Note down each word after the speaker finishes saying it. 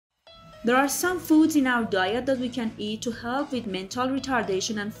There are some foods in our diet that we can eat to help with mental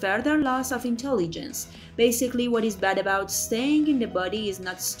retardation and further loss of intelligence. Basically, what is bad about staying in the body is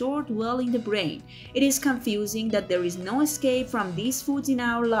not stored well in the brain. It is confusing that there is no escape from these foods in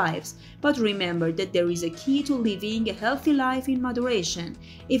our lives, but remember that there is a key to living a healthy life in moderation.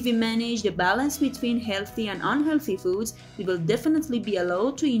 If we manage the balance between healthy and unhealthy foods, we will definitely be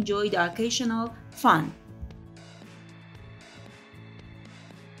allowed to enjoy the occasional fun.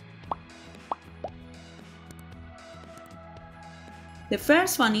 The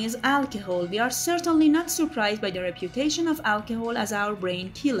first one is alcohol. We are certainly not surprised by the reputation of alcohol as our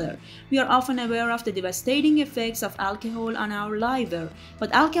brain killer. We are often aware of the devastating effects of alcohol on our liver,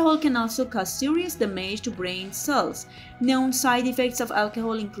 but alcohol can also cause serious damage to brain cells. Known side effects of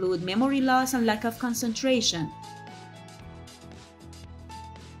alcohol include memory loss and lack of concentration.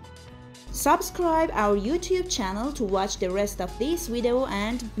 Subscribe our YouTube channel to watch the rest of this video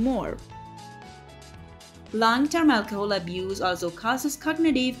and more. Long-term alcohol abuse also causes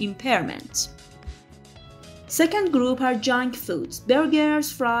cognitive impairment. Second group are junk foods.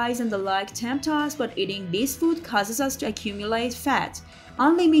 Burgers, fries, and the like tempt us, but eating this food causes us to accumulate fat.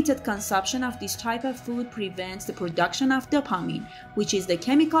 Unlimited consumption of this type of food prevents the production of dopamine, which is the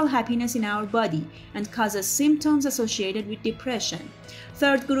chemical happiness in our body, and causes symptoms associated with depression.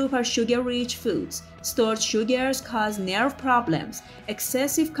 Third group are sugar-rich foods. Stored sugars cause nerve problems.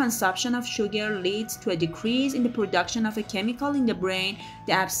 Excessive consumption of sugar leads to a decrease in the production of a chemical in the brain,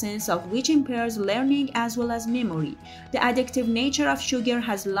 the absence of which impairs learning as well as memory. The addictive nature of sugar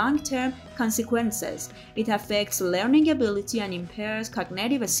has long-term consequences. It affects learning ability and impairs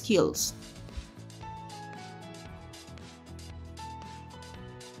cognitive skills.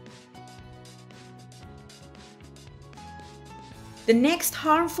 The next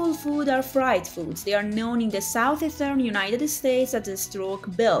harmful food are fried foods. They are known in the southeastern United States as the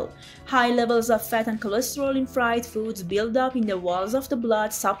stroke bell. High levels of fat and cholesterol in fried foods build up in the walls of the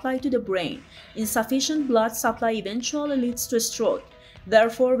blood supply to the brain. Insufficient blood supply eventually leads to a stroke.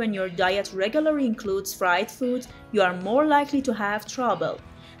 Therefore, when your diet regularly includes fried foods, you are more likely to have trouble.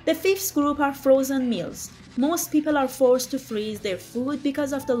 The fifth group are frozen meals. Most people are forced to freeze their food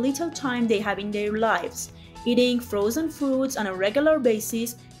because of the little time they have in their lives. Eating frozen fruits on a regular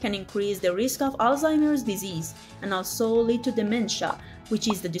basis can increase the risk of Alzheimer's disease and also lead to dementia, which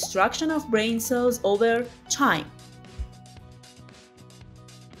is the destruction of brain cells over time.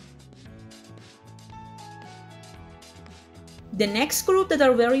 The next group that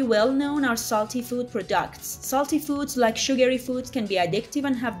are very well known are salty food products. Salty foods like sugary foods can be addictive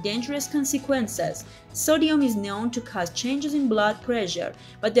and have dangerous consequences. Sodium is known to cause changes in blood pressure,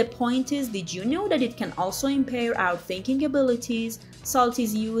 but the point is, did you know that it can also impair our thinking abilities? Salt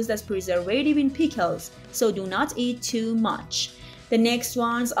is used as preservative in pickles, so do not eat too much. The next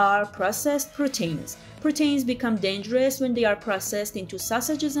ones are processed proteins. Proteins become dangerous when they are processed into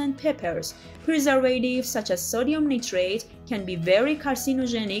sausages and peppers. Preservatives such as sodium nitrate can be very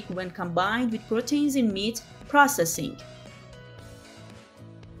carcinogenic when combined with proteins in meat processing.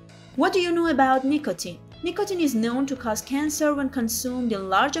 What do you know about nicotine? Nicotine is known to cause cancer when consumed in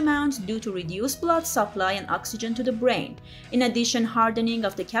large amounts due to reduced blood supply and oxygen to the brain. In addition, hardening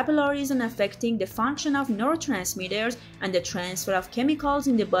of the capillaries and affecting the function of neurotransmitters and the transfer of chemicals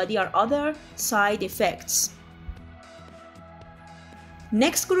in the body are other side effects.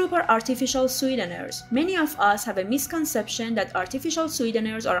 Next group are artificial sweeteners. Many of us have a misconception that artificial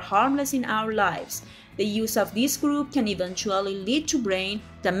sweeteners are harmless in our lives. The use of this group can eventually lead to brain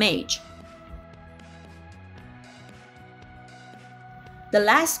damage. The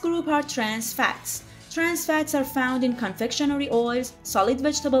last group are trans fats. Trans fats are found in confectionery oils, solid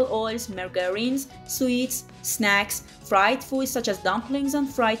vegetable oils, margarines, sweets, snacks, fried foods such as dumplings and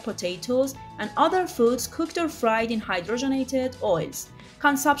fried potatoes, and other foods cooked or fried in hydrogenated oils.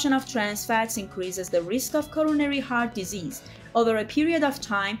 Consumption of trans fats increases the risk of coronary heart disease. Over a period of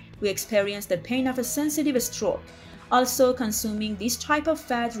time, we experience the pain of a sensitive stroke. Also, consuming this type of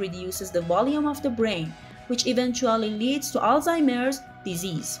fat reduces the volume of the brain, which eventually leads to Alzheimer's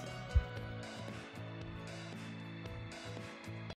disease.